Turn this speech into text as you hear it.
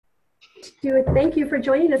Thank you for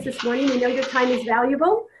joining us this morning. We know your time is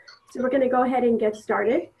valuable, so we're going to go ahead and get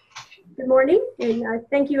started. Good morning, and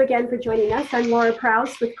thank you again for joining us. I'm Laura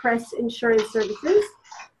Prowse with Crest Insurance Services.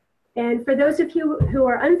 And for those of you who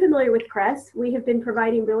are unfamiliar with Crest, we have been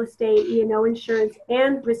providing real estate, E&O insurance,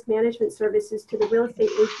 and risk management services to the real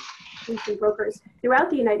estate agents and brokers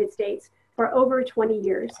throughout the United States for over 20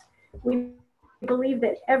 years. We believe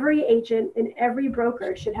that every agent and every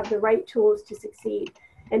broker should have the right tools to succeed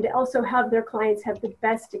and to also have their clients have the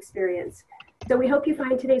best experience. So we hope you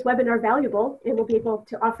find today's webinar valuable, and we'll be able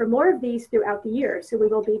to offer more of these throughout the year. So we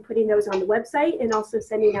will be putting those on the website and also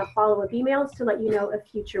sending out follow-up emails to let you know of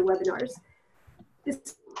future webinars.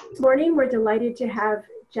 This morning, we're delighted to have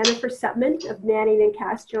Jennifer Sutman of Manning &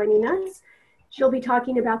 Cass joining us. She'll be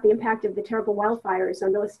talking about the impact of the terrible wildfires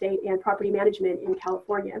on real estate and property management in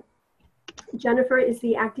California. Jennifer is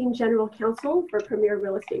the Acting General Counsel for Premier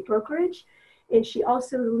Real Estate Brokerage, and she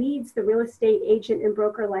also leads the real estate agent and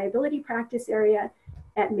broker liability practice area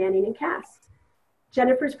at Manning & Cass.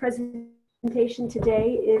 Jennifer's presentation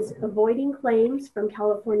today is Avoiding Claims from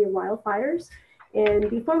California Wildfires. And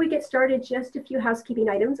before we get started, just a few housekeeping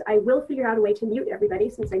items. I will figure out a way to mute everybody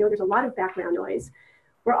since I know there's a lot of background noise.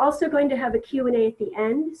 We're also going to have a Q&A at the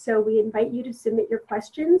end, so we invite you to submit your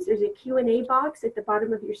questions. There's a Q&A box at the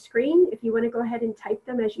bottom of your screen. If you want to go ahead and type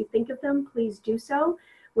them as you think of them, please do so.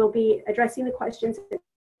 We'll be addressing the questions at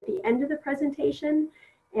the end of the presentation.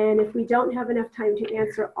 And if we don't have enough time to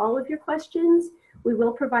answer all of your questions, we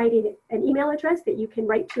will provide an email address that you can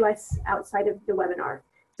write to us outside of the webinar.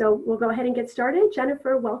 So we'll go ahead and get started.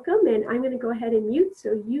 Jennifer, welcome. And I'm going to go ahead and mute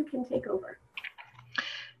so you can take over.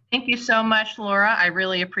 Thank you so much, Laura. I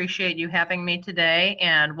really appreciate you having me today.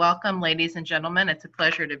 And welcome, ladies and gentlemen. It's a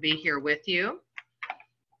pleasure to be here with you.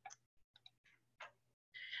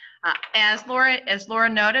 As Laura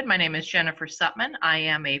noted, my name is Jennifer Sutman. I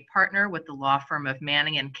am a partner with the law firm of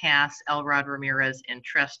Manning & Cass, Elrod Ramirez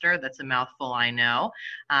 & Trester. That's a mouthful, I know.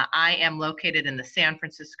 I am located in the San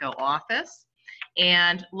Francisco office.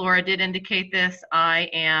 And Laura did indicate this. I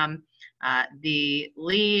am the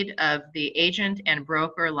lead of the agent and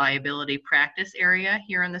broker liability practice area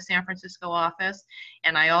here in the San Francisco office.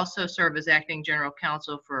 And I also serve as acting general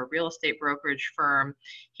counsel for a real estate brokerage firm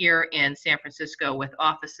here in San Francisco with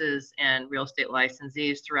offices and real estate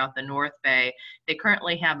licensees throughout the North Bay. They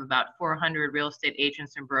currently have about 400 real estate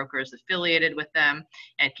agents and brokers affiliated with them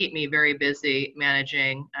and keep me very busy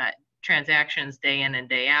managing transactions day in and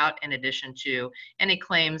day out, in addition to any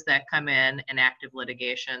claims that come in and active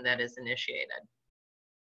litigation that is initiated.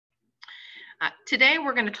 Today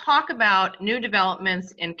we're going to talk about new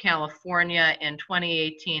developments in California in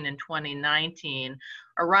 2018 and 2019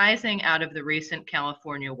 arising out of the recent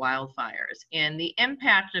California wildfires and the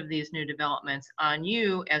impact of these new developments on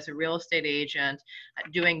you as a real estate agent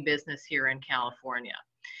doing business here in California.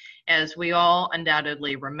 As we all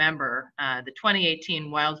undoubtedly remember, the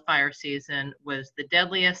 2018 wildfire season was the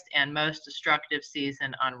deadliest and most destructive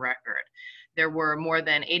season on record. There were more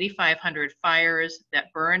than 8,500 fires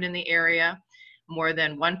that burned in the area. More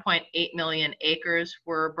than 1.8 million acres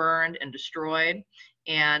were burned and destroyed.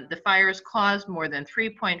 And the fires caused more than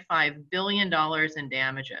 $3.5 billion in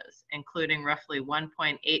damages, including roughly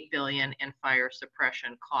 $1.8 billion in fire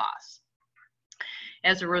suppression costs.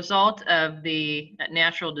 As a result of the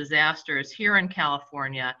natural disasters here in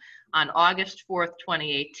California, on August 4th,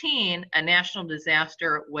 2018, a national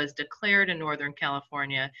disaster was declared in Northern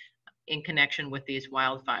California in connection with these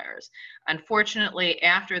wildfires. Unfortunately,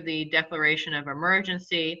 after the declaration of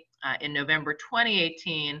emergency in November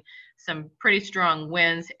 2018, some pretty strong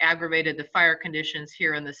winds aggravated the fire conditions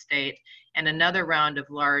here in the state, and another round of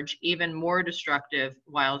large, even more destructive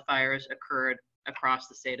wildfires occurred across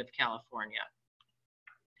the state of California.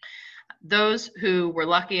 Those who were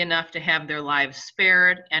lucky enough to have their lives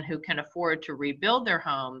spared and who can afford to rebuild their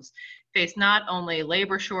homes face not only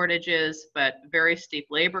labor shortages, but very steep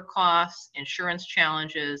labor costs, insurance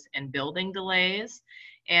challenges, and building delays.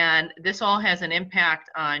 And this all has an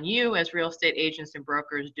impact on you as real estate agents and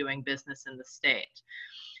brokers doing business in the state.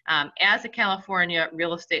 As a California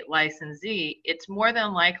real estate licensee, it's more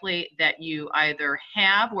than likely that you either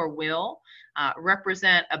have or will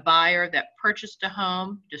represent a buyer that purchased a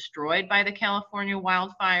home destroyed by the California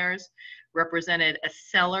wildfires, represented a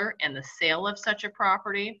seller in the sale of such a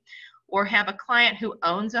property, or have a client who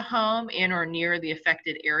owns a home in or near the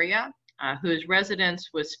affected area, whose residence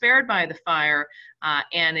was spared by the fire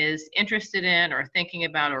and is interested in or thinking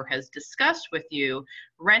about or has discussed with you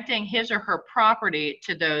renting his or her property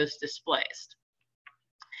to those displaced.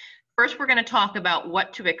 First, we're going to talk about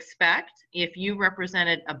what to expect if you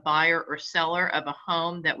represented a buyer or seller of a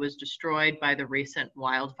home that was destroyed by the recent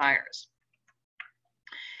wildfires.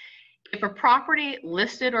 If a property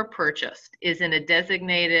listed or purchased is in a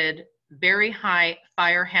designated very high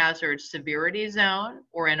fire hazard severity zone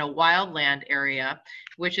or in a wildland area,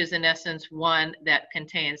 which is in essence one that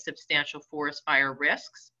contains substantial forest fire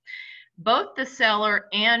risks, both the seller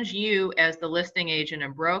and you as the listing agent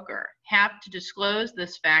and broker have to disclose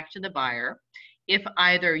this fact to the buyer if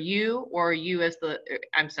either you or your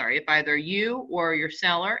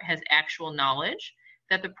seller has actual knowledge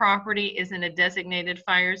that the property is in a designated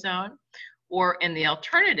fire zone, or in the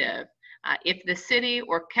alternative, if the city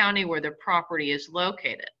or county where the property is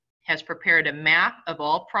located has prepared a map of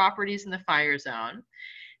all properties in the fire zone.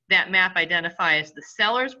 That map identifies the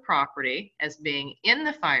seller's property as being in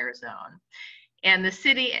the fire zone, and the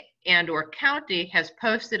city and or county has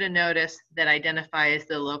posted a notice that identifies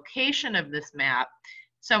the location of this map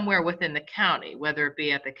somewhere within the county, whether it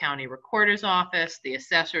be at the county recorder's office, the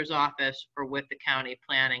assessor's office, or with the county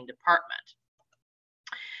planning department.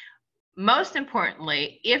 Most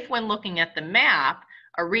importantly, if when looking at the map,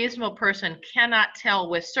 a reasonable person cannot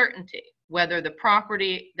tell with certainty whether the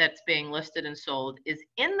property that's being listed and sold is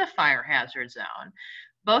in the fire hazard zone,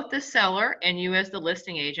 both the seller and you as the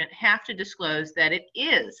listing agent have to disclose that it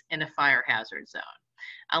is in a fire hazard zone,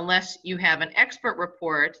 unless you have an expert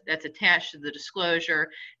report that's attached to the disclosure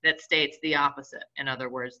that states the opposite. In other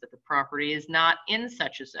words, that the property is not in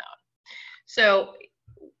such a zone. So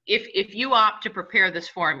if you opt to prepare this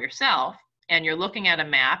form yourself and you're looking at a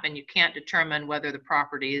map and you can't determine whether the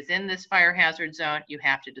property is in this fire hazard zone, you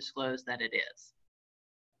have to disclose that it is.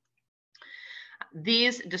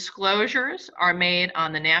 These disclosures are made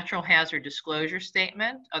on the Natural Hazard Disclosure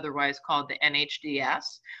Statement, otherwise called the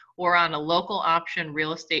NHDS, or on a local option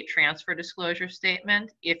real estate transfer disclosure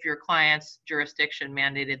statement if your client's jurisdiction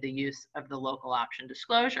mandated the use of the local option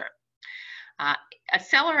disclosure. A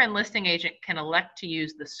seller and listing agent can elect to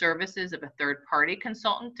use the services of a third-party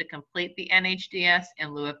consultant to complete the NHDS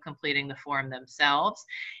in lieu of completing the form themselves.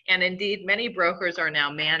 And indeed, many brokers are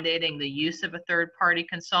now mandating the use of a third-party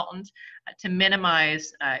consultant to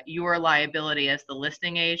minimize your liability as the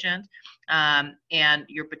listing agent and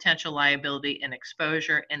your potential liability and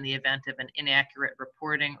exposure in the event of an inaccurate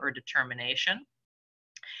reporting or determination.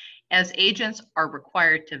 As agents are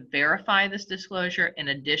required to verify this disclosure in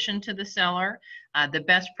addition to the seller, the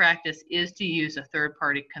best practice is to use a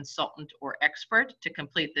third-party consultant or expert to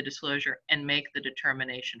complete the disclosure and make the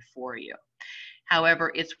determination for you.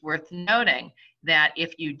 However, it's worth noting that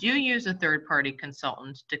if you do use a third-party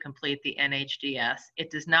consultant to complete the NHDS, it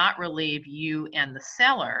does not relieve you and the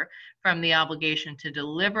seller from the obligation to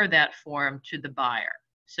deliver that form to the buyer.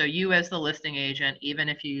 So you as the listing agent, even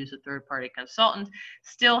if you use a third-party consultant,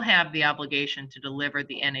 still have the obligation to deliver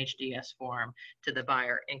the NHDS form to the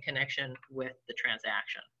buyer in connection with the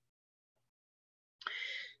transaction.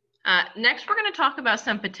 Next, we're going to talk about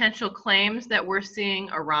some potential claims that we're seeing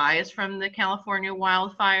arise from the California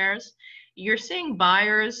wildfires. You're seeing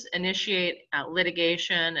buyers initiate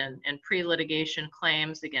litigation and pre-litigation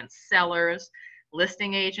claims against sellers,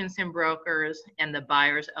 listing agents and brokers, and the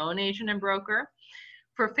buyer's own agent and broker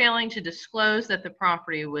for failing to disclose that the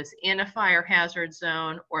property was in a fire hazard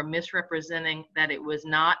zone or misrepresenting that it was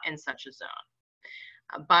not in such a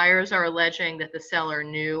zone. Buyers are alleging that the seller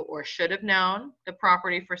knew or should have known the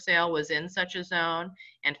property for sale was in such a zone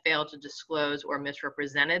and failed to disclose or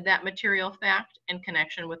misrepresented that material fact in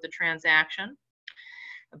connection with the transaction.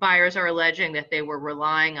 Buyers are alleging that they were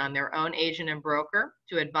relying on their own agent and broker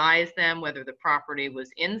to advise them whether the property was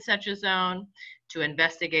in such a zone, to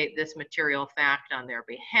investigate this material fact on their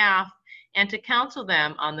behalf, and to counsel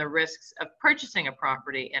them on the risks of purchasing a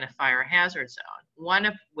property in a fire hazard zone, one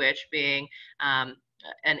of which being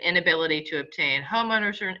an inability to obtain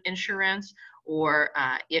homeowners insurance, or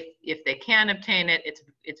if they can obtain it,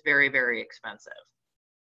 it's very, very expensive.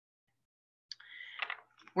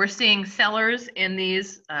 We're seeing sellers in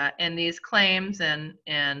these claims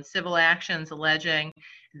and civil actions alleging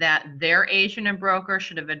that their agent and broker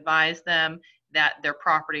should have advised them that their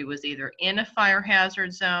property was either in a fire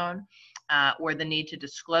hazard zone or the need to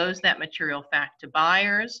disclose that material fact to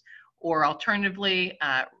buyers, or alternatively,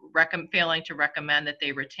 failing to recommend that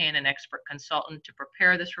they retain an expert consultant to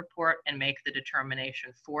prepare this report and make the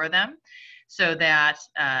determination for them, so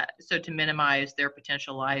to minimize their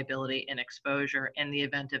potential liability and exposure in the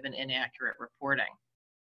event of an inaccurate reporting.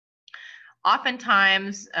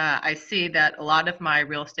 Oftentimes, I see that a lot of my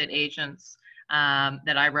real estate agents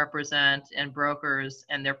that I represent and brokers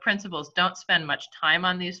and their principals don't spend much time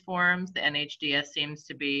on these forms. The NHDS seems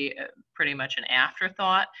to be pretty much an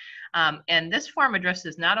afterthought. And this form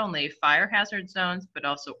addresses not only fire hazard zones, but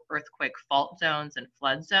also earthquake fault zones and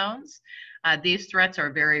flood zones. These threats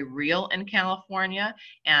are very real in California,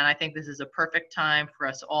 and I think this is a perfect time for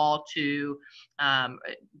us all to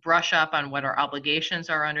brush up on what our obligations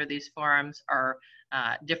are under these forms, our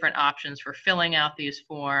different options for filling out these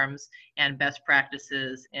forms, and best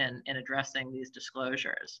practices in addressing these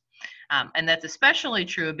disclosures. And that's especially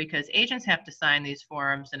true because agents have to sign these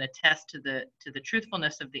forms and attest to the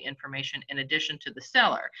truthfulness of the information in addition to the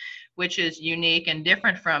seller, which is unique and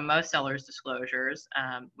different from most sellers' disclosures,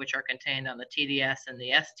 which are contained on the TDS and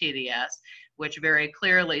the STDS, which very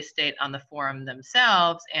clearly state on the form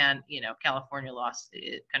themselves, and California law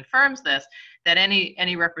confirms this, that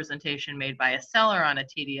any representation made by a seller on a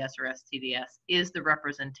TDS or STDS is the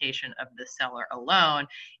representation of the seller alone.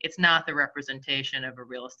 It's not the representation of a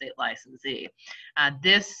real estate licensee.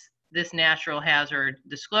 This natural hazard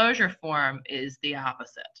disclosure form is the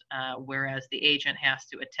opposite, whereas the agent has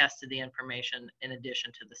to attest to the information in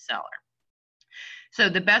addition to the seller. So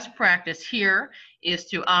the best practice here is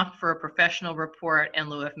to opt for a professional report in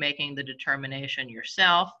lieu of making the determination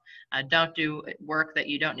yourself. Don't do work that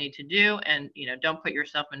you don't need to do, and don't put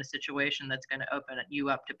yourself in a situation that's going to open you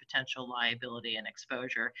up to potential liability and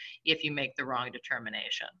exposure if you make the wrong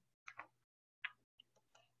determination.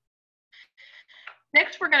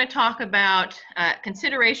 Next, we're going to talk about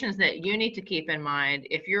considerations that you need to keep in mind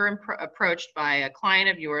if you're approached by a client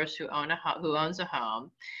of yours who owns a home,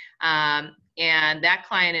 and that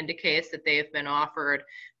client indicates that they have been offered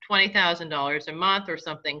 $20,000 a month or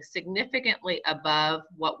something significantly above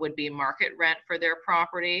what would be market rent for their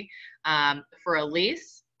property for a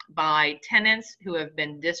lease by tenants who have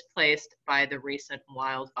been displaced by the recent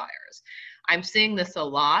wildfires. I'm seeing this a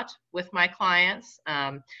lot with my clients,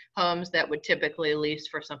 homes that would typically lease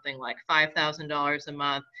for something like $5,000 a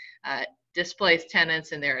month. Displaced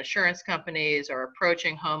tenants and their insurance companies are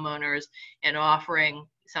approaching homeowners and offering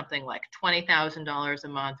something like $20,000 a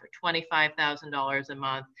month or $25,000 a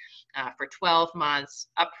month for 12 months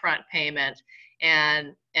upfront payment.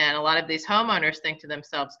 And a lot of these homeowners think to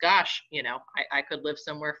themselves, gosh, I could live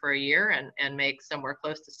somewhere for a year and make somewhere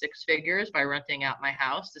close to 6 figures by renting out my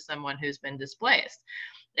house to someone who's been displaced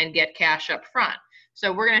and get cash up front.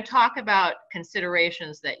 So we're going to talk about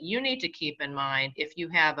considerations that you need to keep in mind if you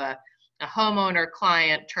have a homeowner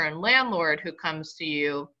client turned landlord who comes to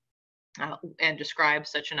you and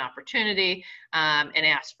describes such an opportunity and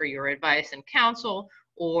asks for your advice and counsel,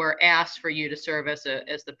 or asks for you to serve as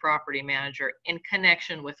the property manager in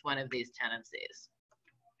connection with one of these tenancies.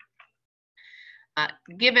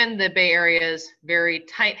 Given the Bay Area's very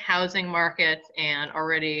tight housing market and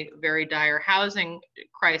already very dire housing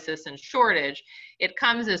crisis and shortage, it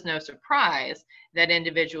comes as no surprise that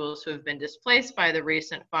individuals who have been displaced by the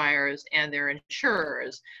recent fires and their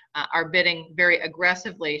insurers are bidding very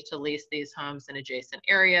aggressively to lease these homes in adjacent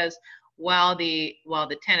areas, while the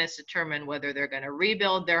tenants determine whether they're going to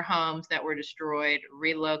rebuild their homes that were destroyed,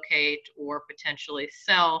 relocate, or potentially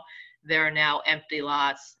sell their now empty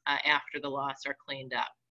lots after the lots are cleaned up.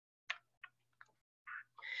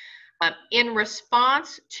 In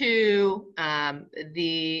response to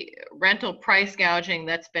the rental price gouging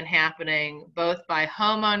that's been happening both by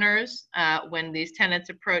homeowners when these tenants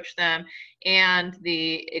approach them, and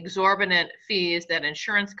the exorbitant fees that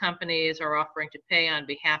insurance companies are offering to pay on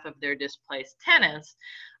behalf of their displaced tenants,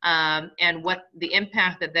 and what the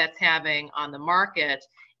impact that's having on the market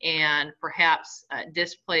and perhaps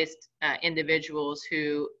displaced individuals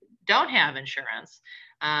who don't have insurance,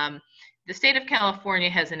 the state of California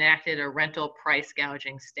has enacted a rental price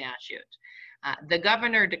gouging statute. The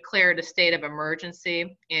governor declared a state of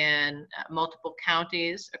emergency in multiple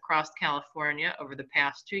counties across California over the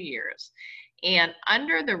past 2 years. And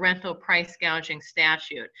under the rental price gouging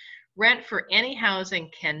statute, rent for any housing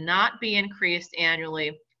cannot be increased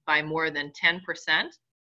annually by more than 10%,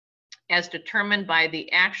 as determined by the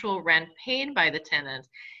actual rent paid by the tenant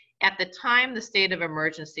at the time the state of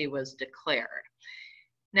emergency was declared.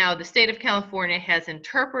 Now, the state of California has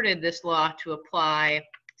interpreted this law to apply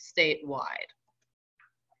statewide.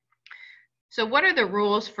 So what are the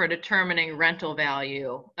rules for determining rental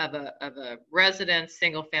value of a residence,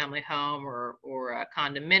 single-family home, or a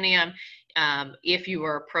condominium if you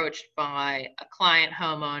are approached by a client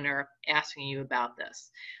homeowner asking you about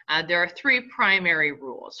this? There are 3 primary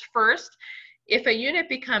rules. First, if a unit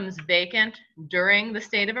becomes vacant during the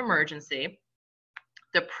state of emergency,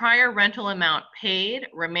 the prior rental amount paid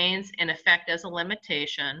remains in effect as a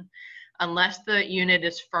limitation unless the unit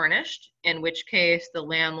is furnished, in which case the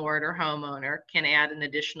landlord or homeowner can add an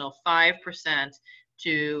additional 5%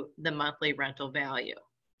 to the monthly rental value.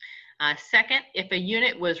 Second, if a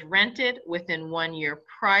unit was rented within 1 year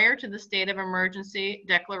prior to the state of emergency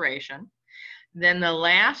declaration, then the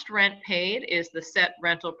last rent paid is the set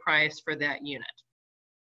rental price for that unit.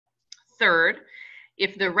 Third,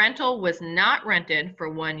 if the rental was not rented for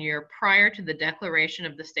 1 year prior to the declaration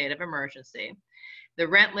of the state of emergency, the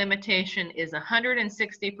rent limitation is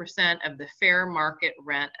 160% of the fair market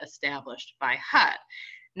rent established by HUD.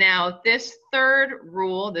 Now, this third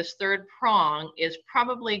rule, this third prong, is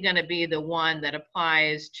probably going to be the one that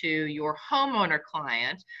applies to your homeowner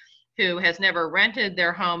client who has never rented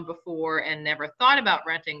their home before and never thought about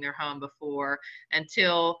renting their home before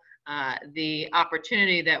until the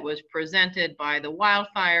opportunity that was presented by the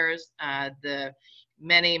wildfires, the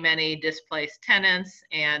many displaced tenants,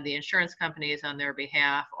 and the insurance companies on their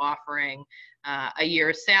behalf offering a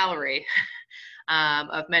year's salary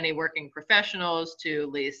of many working professionals to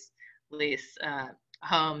lease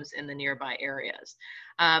homes in the nearby areas.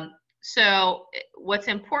 So what's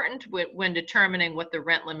important when determining what the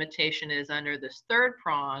rent limitation is under this third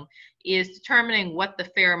prong is determining what the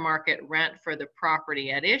fair market rent for the property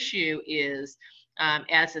at issue is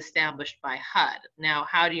as established by HUD. Now,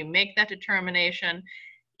 how do you make that determination?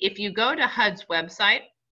 If you go to HUD's website,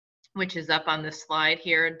 which is up on the slide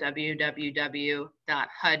here,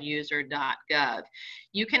 www.huduser.gov,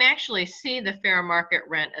 you can actually see the fair market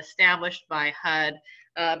rent established by HUD,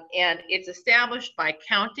 and it's established by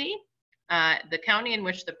county, the county in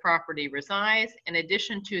which the property resides, in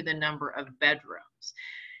addition to the number of bedrooms.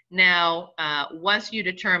 Now, once you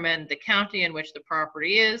determine the county in which the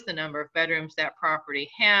property is, the number of bedrooms that property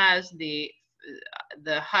has, the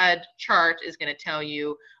HUD chart is going to tell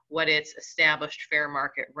you what its established fair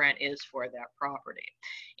market rent is for that property.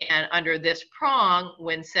 And under this prong,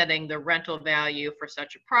 when setting the rental value for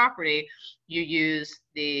such a property, you use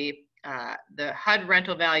the HUD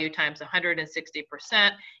rental value times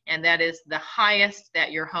 160%, and that is the highest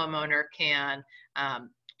that your homeowner can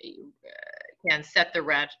set the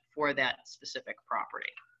rent for that specific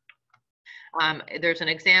property. There's an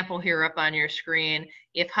example here up on your screen.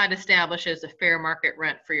 If HUD establishes a fair market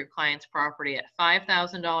rent for your client's property at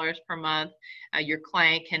 $5,000 per month, your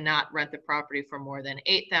client cannot rent the property for more than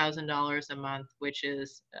 $8,000 a month, which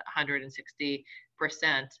is 160%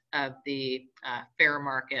 of the fair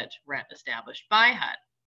market rent established by HUD.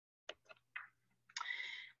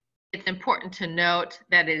 It's important to note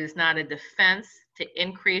that it is not a defense to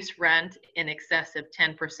increase rent in excess of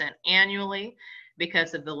 10% annually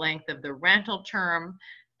because of the length of the rental term.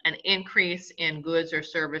 An increase in goods or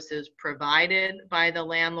services provided by the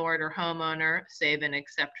landlord or homeowner, save and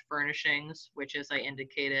except furnishings, which, as I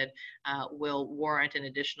indicated, will warrant an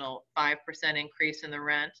additional 5% increase in the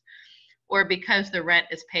rent, or because the rent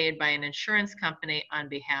is paid by an insurance company on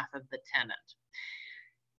behalf of the tenant.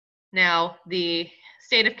 Now, the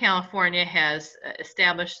state of California has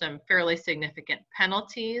established some fairly significant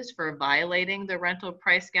penalties for violating the rental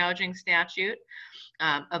price gouging statute.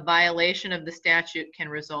 A violation of the statute can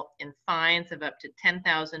result in fines of up to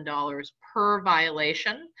 $10,000 per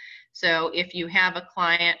violation. So if you have a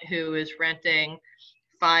client who is renting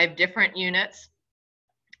 5 different units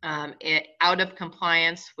out of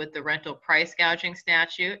compliance with the rental price gouging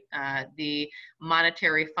statute, the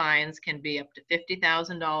monetary fines can be up to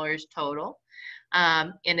 $50,000 total.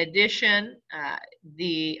 In addition,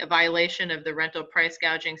 the violation of the rental price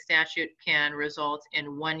gouging statute can result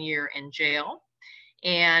in 1 year in jail.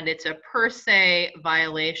 And it's a per se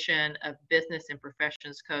violation of Business and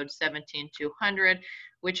Professions Code 17200,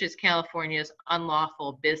 which is California's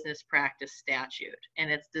unlawful business practice statute. And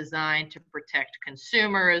it's designed to protect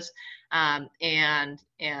consumers and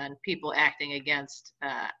people acting against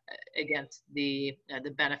the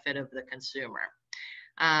benefit of the consumer.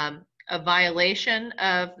 A violation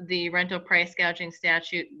of the rental price gouging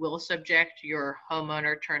statute will subject your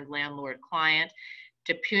homeowner turned landlord client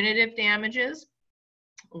to punitive damages,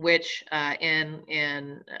 which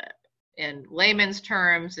in layman's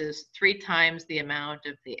terms is 3 times the amount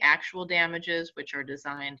of the actual damages, which are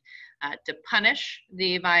designed to punish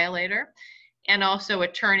the violator, and also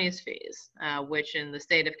attorney's fees, which in the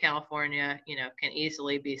state of California, can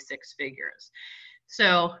easily be 6 figures.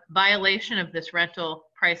 So violation of this rental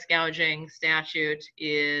price gouging statute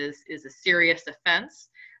is a serious offense.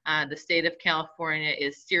 The state of California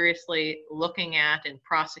is seriously looking at and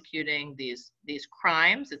prosecuting these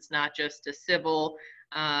crimes. It's not just a civil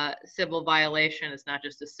violation. It's not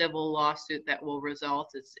just a civil lawsuit that will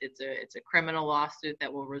result. It's a criminal lawsuit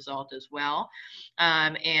that will result as well.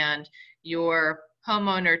 And your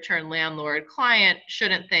homeowner turned landlord client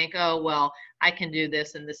shouldn't think, oh, well, I can do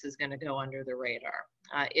this and this is going to go under the radar.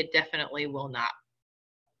 It definitely will not.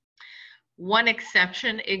 One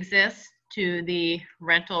exception exists to the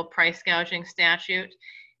rental price gouging statute,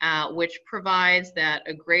 which provides that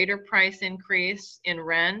a greater price increase in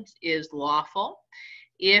rent is lawful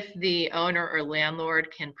if the owner or landlord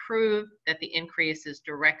can prove that the increase is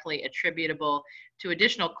directly attributable to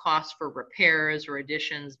additional costs for repairs or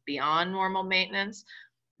additions beyond normal maintenance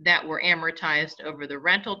that were amortized over the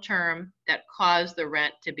rental term that caused the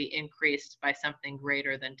rent to be increased by something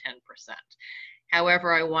greater than 10%.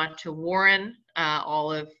 However, I want to warn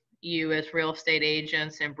all of you as real estate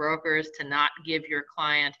agents and brokers to not give your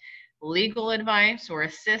client legal advice or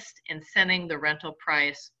assist in setting the rental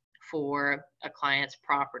price for a client's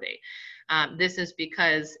property. This is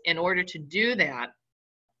because in order to do that,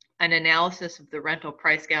 an analysis of the rental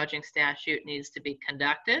price gouging statute needs to be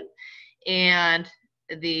conducted, and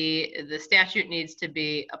the statute needs to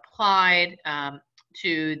be applied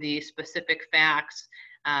to the specific facts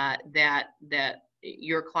that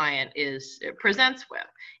your client presents with.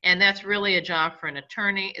 And that's really a job for an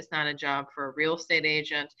attorney. It's not a job for a real estate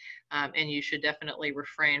agent. And you should definitely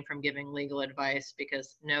refrain from giving legal advice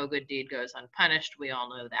because no good deed goes unpunished. We all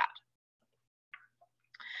know that.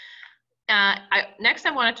 Next,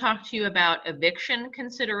 I want to talk to you about eviction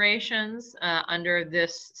considerations under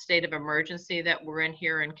this state of emergency that we're in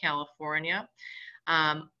here in California.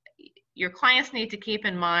 Your clients need to keep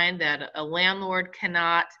in mind that a landlord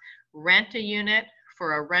cannot rent a unit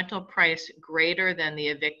for a rental price greater than the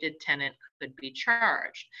evicted tenant could be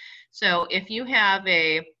charged. So if you have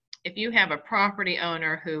a property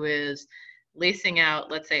owner who is leasing out,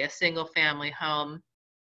 let's say, a single family home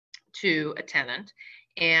to a tenant,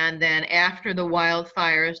 and then after the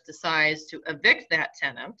wildfires decides to evict that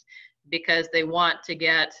tenant because they want to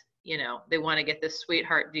get, this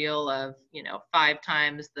sweetheart deal of, 5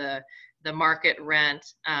 times the market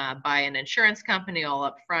rent by an insurance company all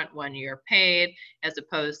up front 1 year paid, as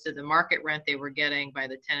opposed to the market rent they were getting by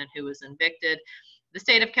the tenant who was evicted. The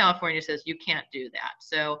state of California says you can't do that.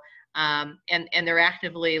 So, and they're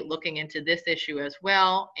actively looking into this issue as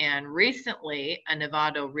well. And recently, a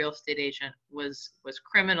Nevada real estate agent was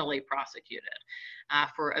criminally prosecuted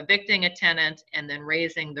for evicting a tenant and then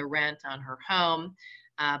raising the rent on her home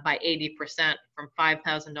by 80% from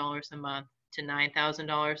 $5,000 a month to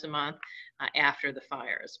 $9,000 a month after the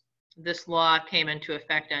fires. This law came into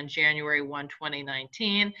effect on January 1,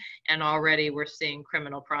 2019, and already we're seeing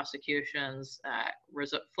criminal prosecutions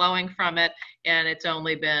flowing from it, and it's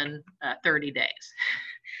only been 30 days.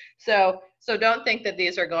 So don't think that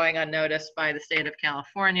these are going unnoticed by the state of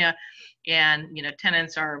California, and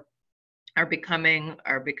tenants are becoming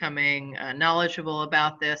knowledgeable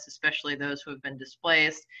about this, especially those who have been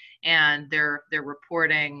displaced, and they're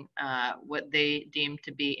reporting what they deem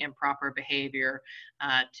to be improper behavior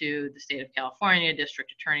to the state of California,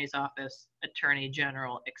 District Attorney's Office, Attorney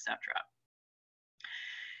General, etc.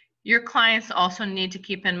 Your clients also need to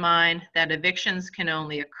keep in mind that evictions can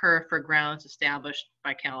only occur for grounds established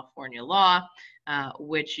by California law,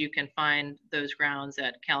 which you can find those grounds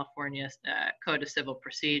at California Code of Civil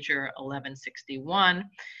Procedure 1161.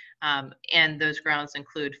 And those grounds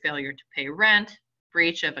include failure to pay rent,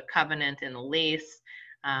 breach of a covenant in a lease,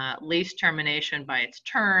 lease termination by its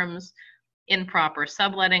terms, improper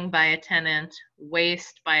subletting by a tenant,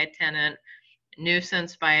 waste by a tenant,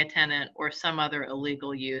 nuisance by a tenant, or some other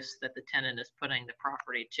illegal use that the tenant is putting the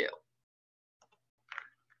property to.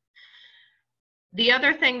 The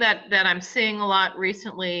other thing that I'm seeing a lot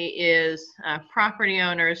recently is property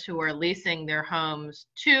owners who are leasing their homes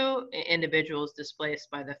to individuals displaced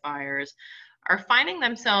by the fires are finding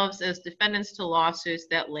themselves as defendants to lawsuits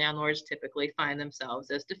that landlords typically find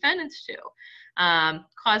themselves as defendants to.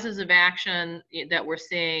 Causes of action that we're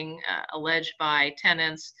seeing alleged by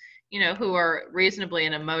tenants who are reasonably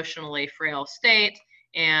in emotionally frail state,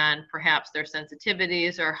 and perhaps their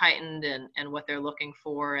sensitivities are heightened and what they're looking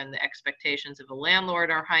for and the expectations of a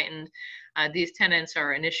landlord are heightened. These tenants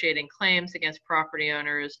are initiating claims against property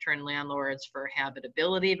owners turned landlords for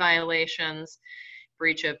habitability violations,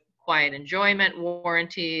 breach of quiet enjoyment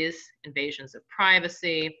warranties, invasions of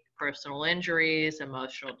privacy, personal injuries,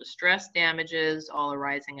 emotional distress damages, all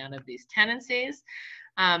arising out of these tenancies.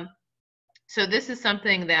 So this is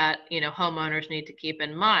something that, homeowners need to keep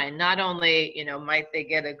in mind. Not only, might they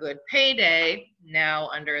get a good payday now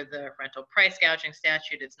under the rental price gouging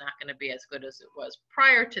statute, it's not going to be as good as it was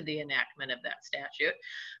prior to the enactment of that statute,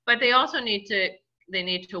 but they also need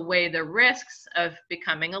to weigh the risks of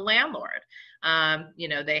becoming a landlord.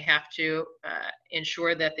 They have to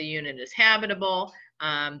ensure that the unit is habitable.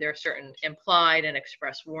 There are certain implied and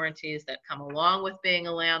express warranties that come along with being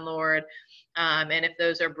a landlord. And if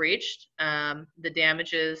those are breached, the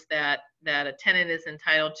damages that a tenant is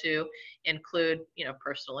entitled to include,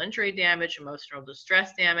 personal injury damage, emotional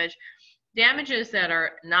distress damage, damages that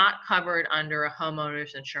are not covered under a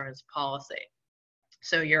homeowner's insurance policy.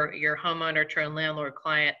 So your homeowner turned landlord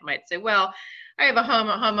client might say, well, I have a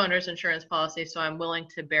homeowner's insurance policy, so I'm willing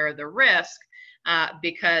to bear the risk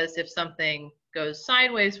because if something goes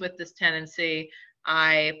sideways with this tenancy,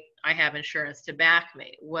 I have insurance to back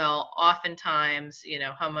me. Well, oftentimes,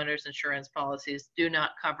 homeowners insurance policies do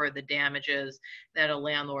not cover the damages that a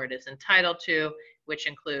landlord is entitled to, which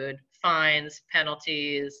include fines,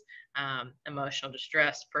 penalties, emotional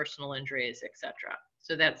distress, personal injuries, etc.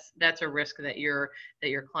 So that's a risk that your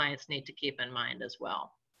clients need to keep in mind as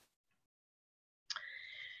well.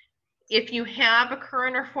 If you have a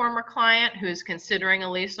current or former client who's considering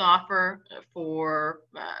a lease offer for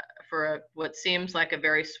what seems like a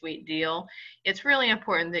very sweet deal, it's really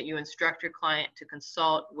important that you instruct your client to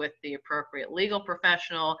consult with the appropriate legal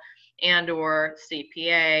professional and/or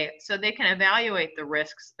CPA so they can evaluate the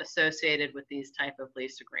risks associated with these type of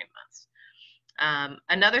lease agreements.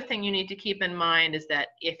 Another thing you need to keep in mind is that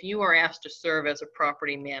if you are asked to serve as a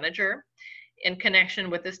property manager in connection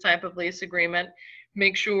with this type of lease agreement,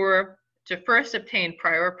 make sure to first obtain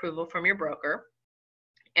prior approval from your broker,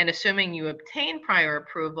 and assuming you obtain prior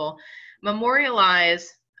approval,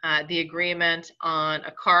 memorialize the agreement on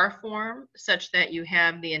a CAR form such that you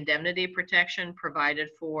have the indemnity protection provided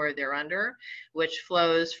for thereunder, which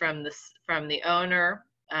flows from the owner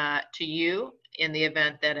to you in the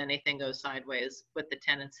event that anything goes sideways with the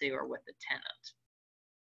tenancy or with the tenant.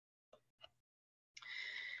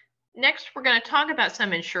 Next, we're going to talk about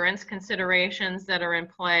some insurance considerations that are in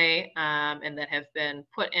play and that have been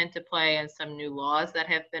put into play, and some new laws that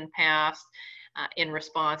have been passed in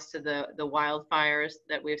response to the wildfires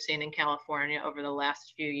that we've seen in California over the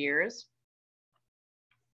last few years.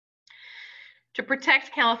 To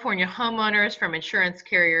protect California homeowners from insurance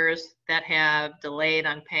carriers that have delayed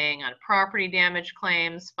on paying on property damage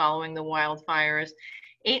claims following the wildfires,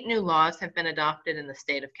 8 new laws have been adopted in the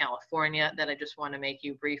state of California that I just want to make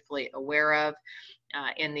you briefly aware of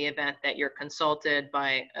in the event that you're consulted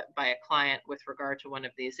by a client with regard to one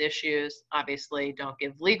of these issues. Obviously, don't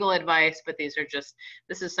give legal advice, but this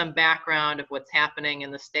is some background of what's happening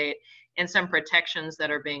in the state and some protections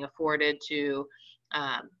that are being afforded to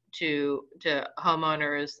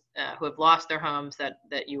homeowners who have lost their homes that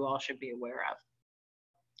you all should be aware of.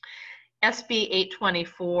 SB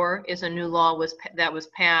 824 is a new law that was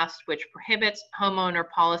passed which prohibits homeowner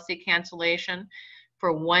policy cancellation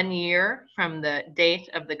for 1 year from the date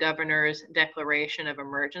of the governor's declaration of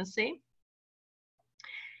emergency.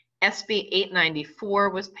 SB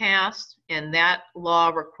 894 was passed, and that law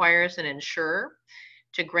requires an insurer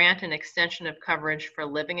to grant an extension of coverage for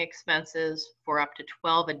living expenses for up to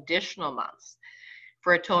 12 additional months,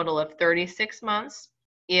 for a total of 36 months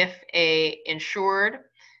if a insured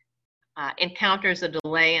encounters a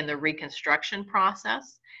delay in the reconstruction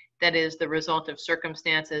process that is the result of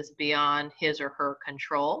circumstances beyond his or her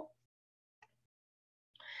control.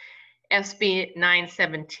 SB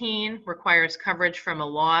 917 requires coverage from a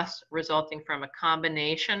loss resulting from a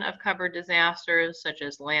combination of covered disasters such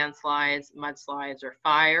as landslides, mudslides, or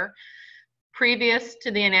fire. Previous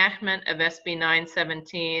to the enactment of SB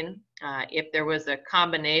 917, if there was a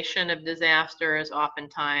combination of disasters,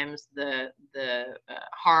 oftentimes the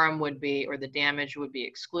harm would be, or the damage would be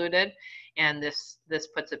excluded, and this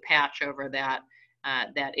puts a patch over that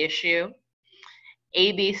issue.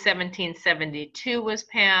 AB 1772 was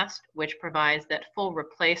passed, which provides that full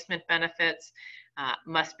replacement benefits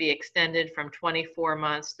must be extended from 24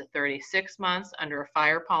 months to 36 months under a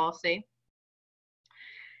fire policy.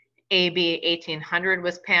 AB 1800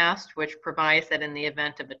 was passed, which provides that in the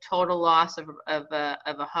event of a total loss of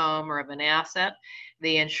a home or of an asset,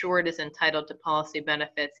 the insured is entitled to policy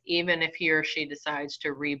benefits even if he or she decides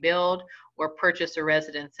to rebuild or purchase a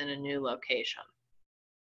residence in a new location.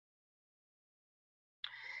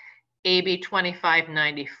 AB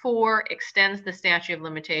 2594 extends the statute of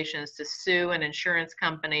limitations to sue an insurance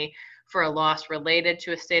company for a loss related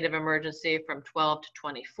to a state of emergency from 12 to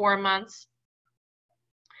 24 months.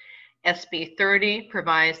 SB 30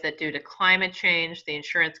 provides that due to climate change, the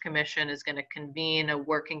Insurance Commission is going to convene a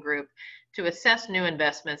working group to assess new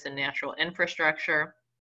investments in natural infrastructure.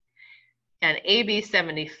 And AB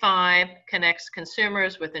 75 connects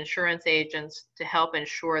consumers with insurance agents to help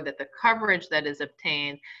ensure that the coverage that is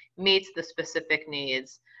obtained meets the specific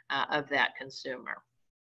needs of that consumer.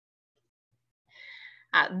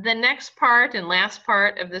 The next part and last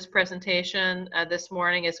part of this presentation this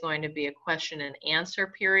morning is going to be a question and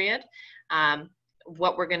answer period.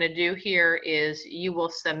 What we're going to do here is you will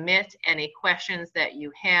submit any questions that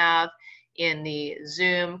you have in the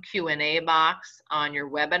Zoom Q&A box on your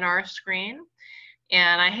webinar screen.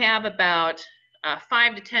 and I have about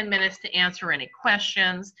 5 to 10 minutes to answer any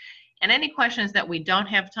questions. And any questions that we don't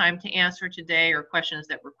have time to answer today, or questions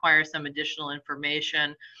that require some additional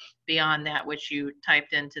information beyond that which you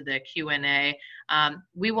typed into the Q&A,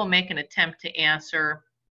 we will make an attempt to answer.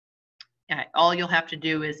 All you'll have to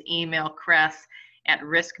do is email Cress at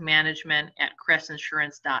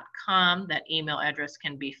riskmanagement@cressinsurance.com. That email address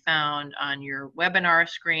can be found on your webinar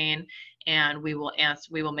screen, and we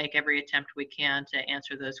will make every attempt we can to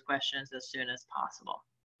answer those questions as soon as possible.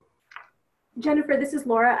 Jennifer, this is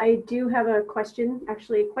Laura. I do have a question,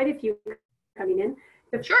 actually quite a few coming in.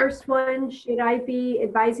 The Sure. First one, should I be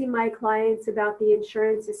advising my clients about the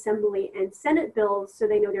insurance assembly and Senate bills so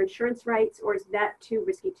they know their insurance rights, or is that too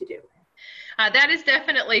risky to do? That is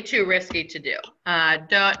definitely too risky to do.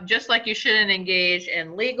 Just like you shouldn't engage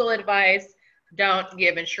in legal advice, don't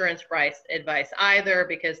give insurance price advice either,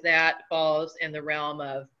 because that falls in the realm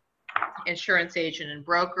of insurance agent and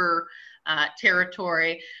broker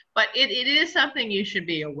territory. But it is something you should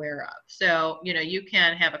be aware of. So, you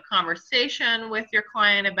can have a conversation with your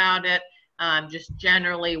client about it, just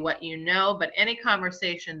generally what you know, but any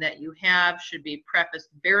conversation that you have should be prefaced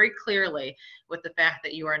very clearly with the fact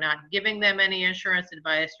that you are not giving them any insurance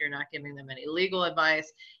advice, you're not giving them any legal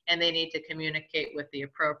advice, and they need to communicate with the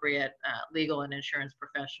appropriate legal and insurance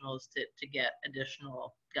professionals to get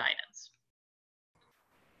additional guidance.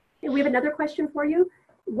 Okay, we have another question for you.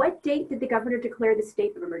 What date did the governor declare the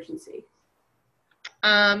state of emergency?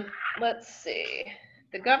 Let's see.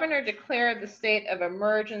 The governor declared the state of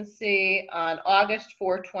emergency on August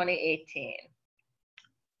 4, 2018.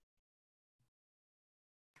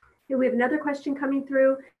 Okay, we have another question coming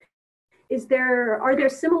through. Are there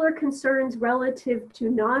similar concerns relative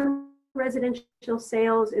to non-residential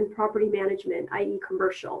sales and property management, i.e.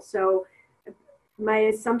 commercial? So my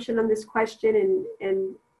assumption on this question,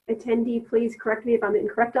 and attendee, please correct me if I'm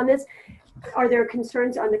incorrect on this, are there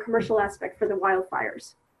concerns on the commercial aspect for the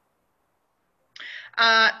wildfires?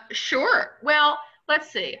 Sure. Well, let's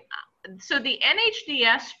see. So the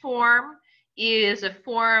NHDS form is a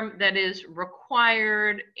form that is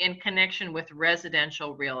required in connection with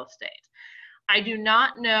residential real estate. I do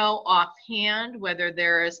not know offhand whether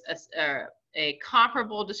there is a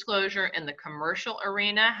comparable disclosure in the commercial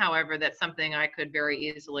arena. However, that's something I could very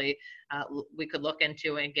easily, we could look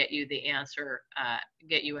into and get you the answer,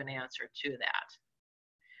 get you an answer to that.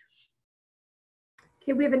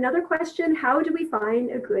 Okay, we have another question. How do we find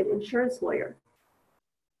a good insurance lawyer?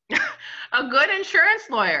 A good insurance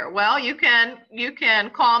lawyer. Well, you can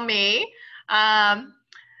call me.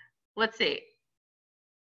 Let's see.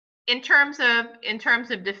 In terms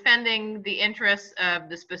of defending the interests of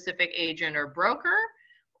the specific agent or broker,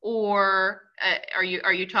 or are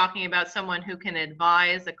you talking about someone who can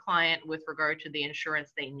advise a client with regard to the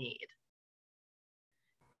insurance they need?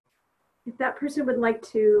 If that person would like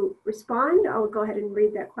to respond, I'll go ahead and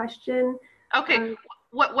read that question. Okay.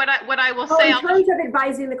 What I will say. In terms of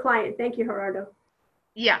advising the client. Thank you, Gerardo.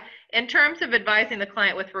 Yeah, in terms of advising the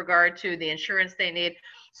client with regard to the insurance they need.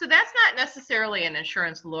 So that's not necessarily an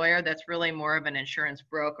insurance lawyer. That's really more of an insurance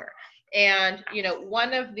broker. And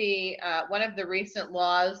one of the recent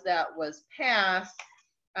laws that was passed,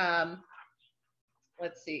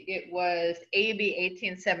 let's see, it was AB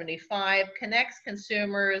 1875, connects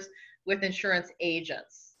consumers with insurance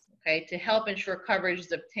agents, okay, to help ensure coverage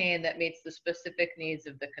is obtained that meets the specific needs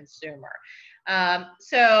of the consumer.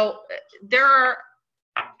 So there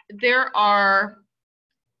are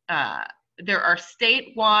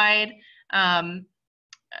statewide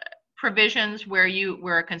provisions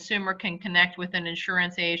where a consumer can connect with an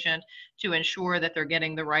insurance agent to ensure that they're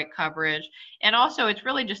getting the right coverage. And also, it's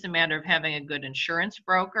really just a matter of having a good insurance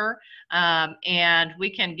broker. And we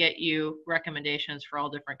can get you recommendations for all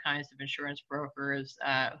different kinds of insurance brokers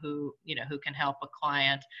who can help a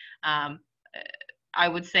client. I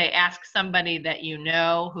would say ask somebody that you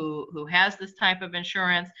know who has this type of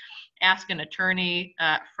insurance. Ask an attorney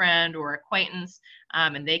friend or acquaintance,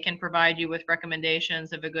 and they can provide you with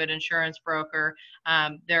recommendations of a good insurance broker.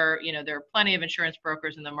 There are plenty of insurance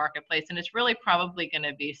brokers in the marketplace, and it's really probably going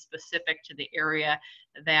to be specific to the area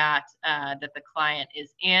that the client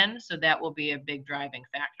is in. So that will be a big driving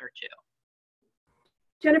factor too.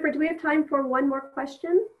 Jennifer, do we have time for one more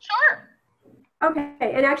question? Sure. Okay,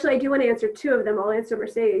 and actually I do want to answer two of them. I'll answer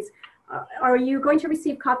Mercedes. Are you going to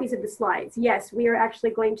receive copies of the slides? Yes, we are actually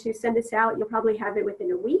going to send this out. You'll probably have it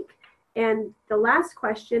within a week. And the last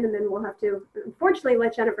question, and then we'll have to unfortunately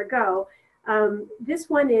let Jennifer go. This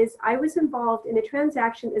one is, I was involved in a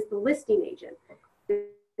transaction as the listing agent.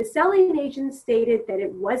 The selling agent stated that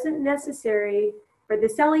it wasn't necessary for the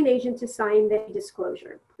selling agent to sign the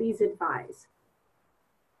disclosure. Please advise.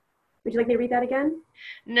 Would you like me to read that again?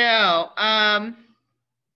 No, I'm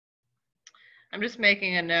just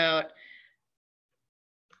making a note.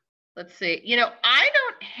 Let's see. I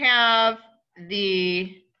don't have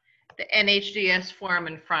the NHDS form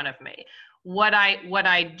in front of me. What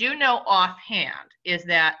I do know offhand is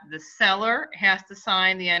that the seller has to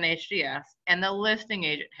sign the NHDS and the listing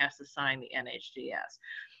agent has to sign the NHDS.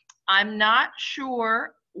 I'm not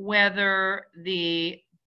sure whether the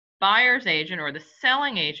buyer's agent or the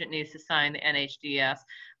selling agent needs to sign the NHDS,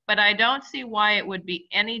 but I don't see why it would be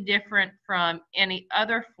any different from any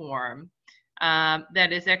other form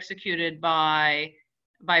that is executed by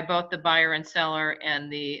both the buyer and seller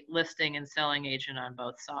and the listing and selling agent on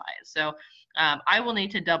both sides. So I will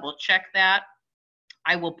need to double check that.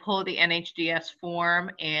 I will pull the NHDS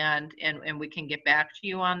form and we can get back to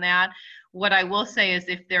you on that. What I will say is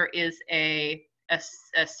if there is a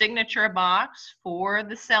signature box for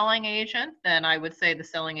the selling agent, then I would say the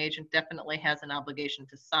selling agent definitely has an obligation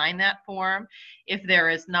to sign that form. If there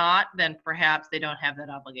is not, then perhaps they don't have that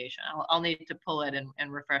obligation. I'll need to pull it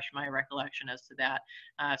and refresh my recollection as to that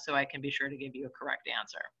so I can be sure to give you a correct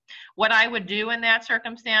answer. What I would do in that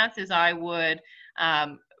circumstance is I would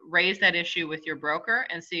raise that issue with your broker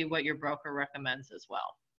and see what your broker recommends as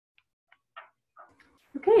well.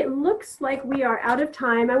 Okay, it looks like we are out of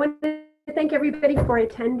time. I want to thank everybody for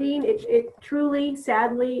attending. It truly,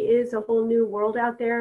 sadly, is a whole new world out there.